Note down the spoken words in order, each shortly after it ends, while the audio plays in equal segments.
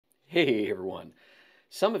Hey everyone.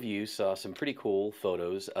 Some of you saw some pretty cool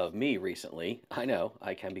photos of me recently. I know,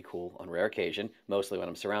 I can be cool on rare occasion, mostly when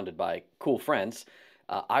I'm surrounded by cool friends.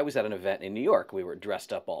 I was at an event in New York. We were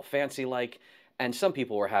dressed up all fancy like, and some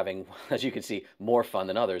people were having, as you can see, more fun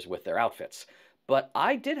than others with their outfits. But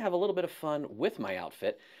I did have a little bit of fun with my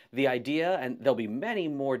outfit. The idea, and there'll be many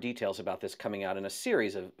more details about this coming out in a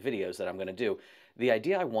series of videos that I'm going to do. The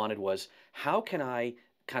idea I wanted was, how can I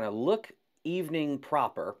kind of look evening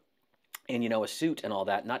proper in, a suit and all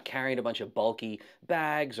that, not carrying a bunch of bulky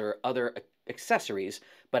bags or other accessories,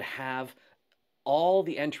 but have all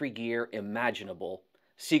the entry gear imaginable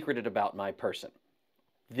secreted about my person.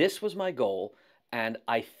 This was my goal, and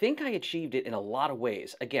I think I achieved it in a lot of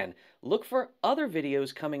ways. Again, look for other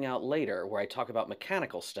videos coming out later where I talk about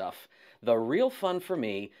mechanical stuff. The real fun for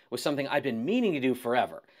me was something I've been meaning to do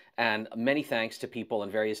forever. And many thanks to people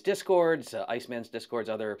in various Discords, Iceman's Discords,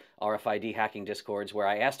 other RFID hacking Discords, where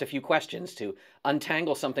I asked a few questions to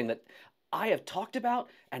untangle something that I have talked about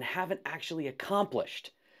and haven't actually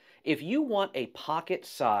accomplished. If you want a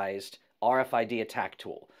pocket-sized RFID attack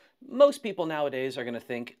tool, most people nowadays are going to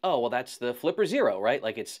think, oh, well, that's the Flipper Zero, right?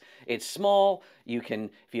 Like it's small. You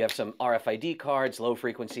can, if you have some RFID cards, low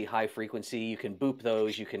frequency, high frequency, you can boop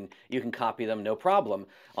those. You can copy them, no problem,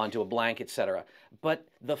 onto a blank, etc. But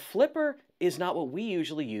the Flipper is not what we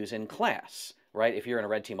usually use in class, right? If you're in a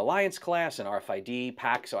Red Team Alliance class, an RFID,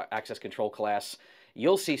 PACS, or access control class,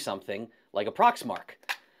 you'll see something like a Proxmark.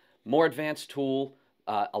 More advanced tool,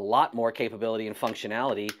 a lot more capability and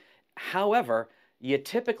functionality. However, you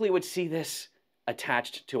typically would see this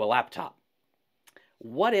attached to a laptop.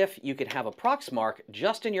 What if you could have a Proxmark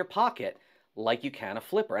just in your pocket like you can a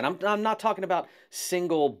Flipper? And I'm not talking about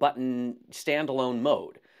single button standalone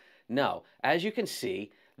mode. No, as you can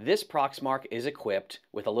see, this Proxmark is equipped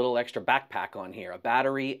with a little extra backpack on here, a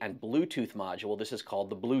battery and Bluetooth module. This is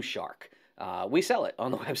called the Blue Shark. We sell it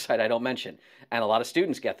on the website I don't mention, and a lot of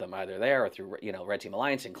students get them either there or through Red Team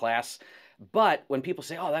Alliance in class. But when people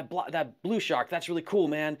say, oh, that Blue Shark, that's really cool,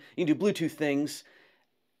 man, you can do Bluetooth things,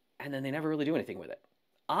 and then they never really do anything with it.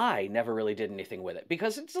 I never really did anything with it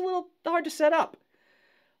because it's a little hard to set up.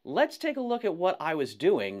 Let's take a look at what I was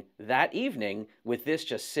doing that evening with this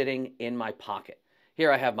just sitting in my pocket.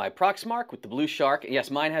 Here I have my Proxmark with the Blue Shark. Yes,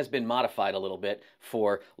 mine has been modified a little bit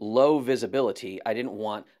for low visibility. I didn't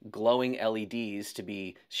want glowing LEDs to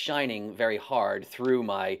be shining very hard through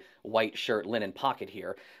my white shirt linen pocket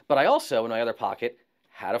here. But I also, in my other pocket,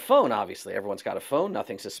 had a phone, obviously. Everyone's got a phone,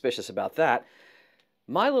 nothing suspicious about that.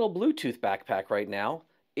 My little Bluetooth backpack right now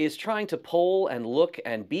is trying to poll and look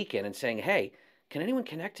and beacon and saying, hey, can anyone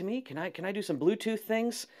connect to me? Can I do some Bluetooth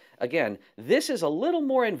things? Again, this is a little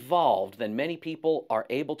more involved than many people are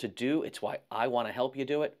able to do. It's why I want to help you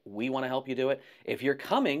do it. We want to help you do it. If you're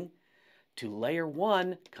coming to Layer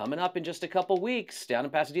 1, coming up in just a couple weeks down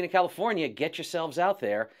in Pasadena, California, get yourselves out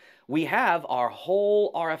there. We have our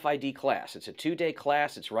whole RFID class. It's a 2-day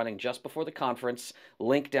class. It's running just before the conference.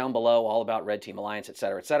 Link down below, all about Red Team Alliance,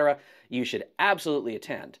 etc., etc. You should absolutely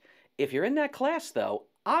attend. If you're in that class, though,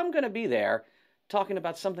 I'm going to be there talking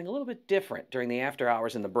about something a little bit different during the after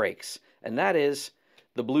hours and the breaks, and that is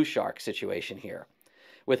the Blue Shark situation here.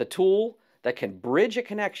 With a tool that can bridge a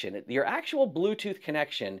connection, your actual Bluetooth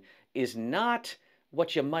connection is not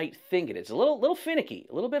what you might think it is. It's a little finicky,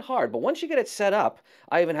 a little bit hard, but once you get it set up,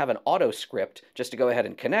 I even have an auto script just to go ahead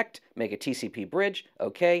and connect, make a TCP bridge,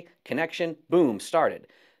 okay, connection, boom, started.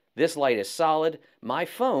 This light is solid. My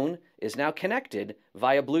phone is now connected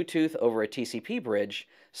via Bluetooth over a TCP bridge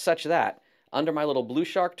such that under my little Blue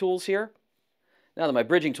Shark tools here, now that my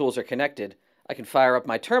bridging tools are connected, I can fire up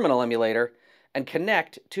my terminal emulator and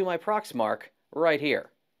connect to my Proxmark right here.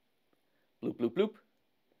 Bloop, bloop, bloop.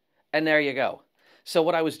 And there you go. So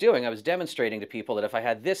what I was doing, I was demonstrating to people that if I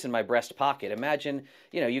had this in my breast pocket, imagine,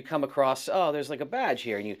 you come across, oh, there's like a badge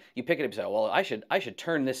here, and you pick it up and say, well, I should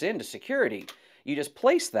turn this into security. You just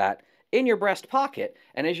place that in your breast pocket,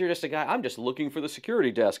 and as you're just a guy, I'm just looking for the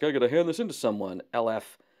security desk. I got to hand this into someone. LF.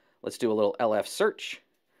 Let's do a little LF search.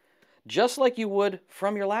 Just like you would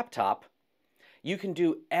from your laptop, you can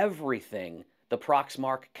do everything the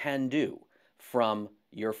Proxmark can do from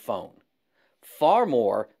your phone. Far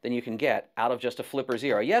more than you can get out of just a Flipper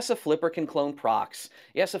Zero. Yes, a Flipper can clone procs.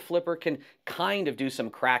 Yes, a Flipper can kind of do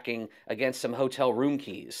some cracking against some hotel room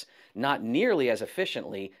keys. Not nearly as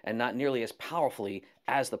efficiently and not nearly as powerfully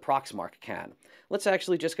as the Proxmark can. Let's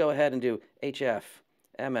actually just go ahead and do HF,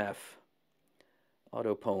 MF,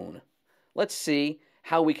 Autopone. Let's see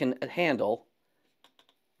how we can handle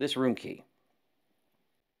this room key.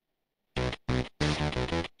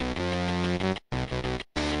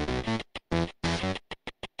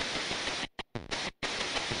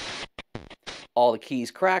 all the keys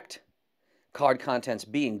cracked, card contents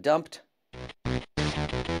being dumped.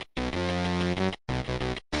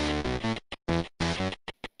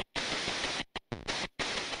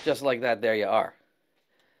 Just like that, there you are.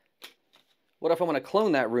 What if I want to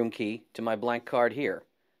clone that room key to my blank card here?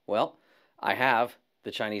 Well, I have the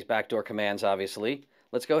Chinese backdoor commands, obviously.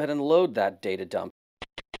 Let's go ahead and load that data dump.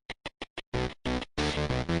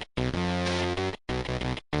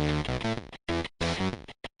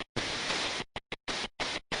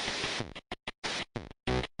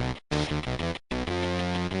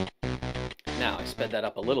 Now, I sped that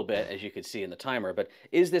up a little bit, as you could see in the timer, but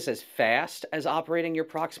is this as fast as operating your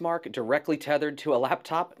Proxmark directly tethered to a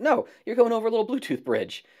laptop? No, you're going over a little Bluetooth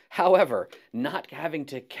bridge. However, not having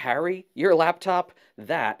to carry your laptop,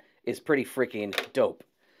 that is pretty freaking dope.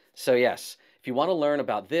 So yes, if you want to learn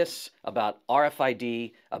about this, about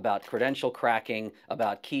RFID, about credential cracking,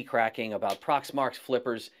 about key cracking, about Proxmarks,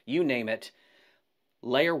 flippers, you name it,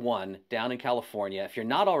 Layer 1 down in California. If you're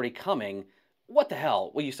not already coming, what the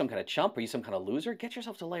hell? Were you some kind of chump? Are you some kind of loser? Get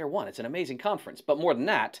yourself to Layer 1. It's an amazing conference. But more than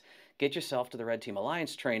that, get yourself to the Red Team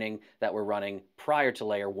Alliance training that we're running prior to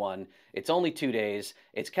Layer 1. It's only 2 days.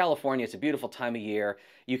 It's California. It's a beautiful time of year.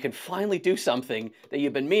 You can finally do something that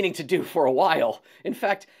you've been meaning to do for a while. In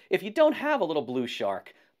fact, if you don't have a little blue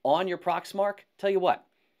shark on your Proxmark, tell you what,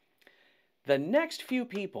 the next few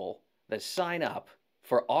people that sign up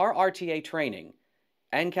for our RTA training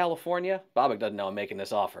and California, Bobak doesn't know I'm making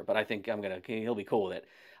this offer, but I think he'll be cool with it.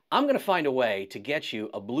 I'm gonna find a way to get you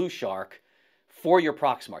a blue shark for your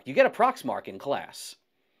Proxmark. You get a Proxmark in class.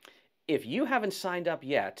 If you haven't signed up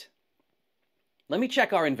yet, let me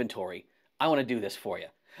check our inventory. I want to do this for you.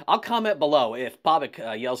 I'll comment below if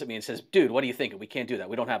Bobak yells at me and says, dude, what do you think? We can't do that.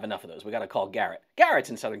 We don't have enough of those. We got to call Garrett. Garrett's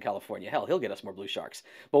in Southern California. Hell, he'll get us more blue sharks.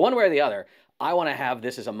 But one way or the other, I want to have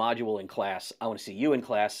this as a module in class. I want to see you in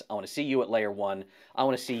class. I want to see you at Layer 1. I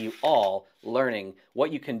want to see you all learning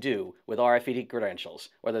what you can do with RFID credentials,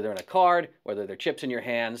 whether they're in a card, whether they're chips in your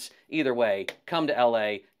hands. Either way, come to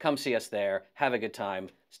LA, come see us there, have a good time,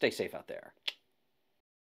 stay safe out there.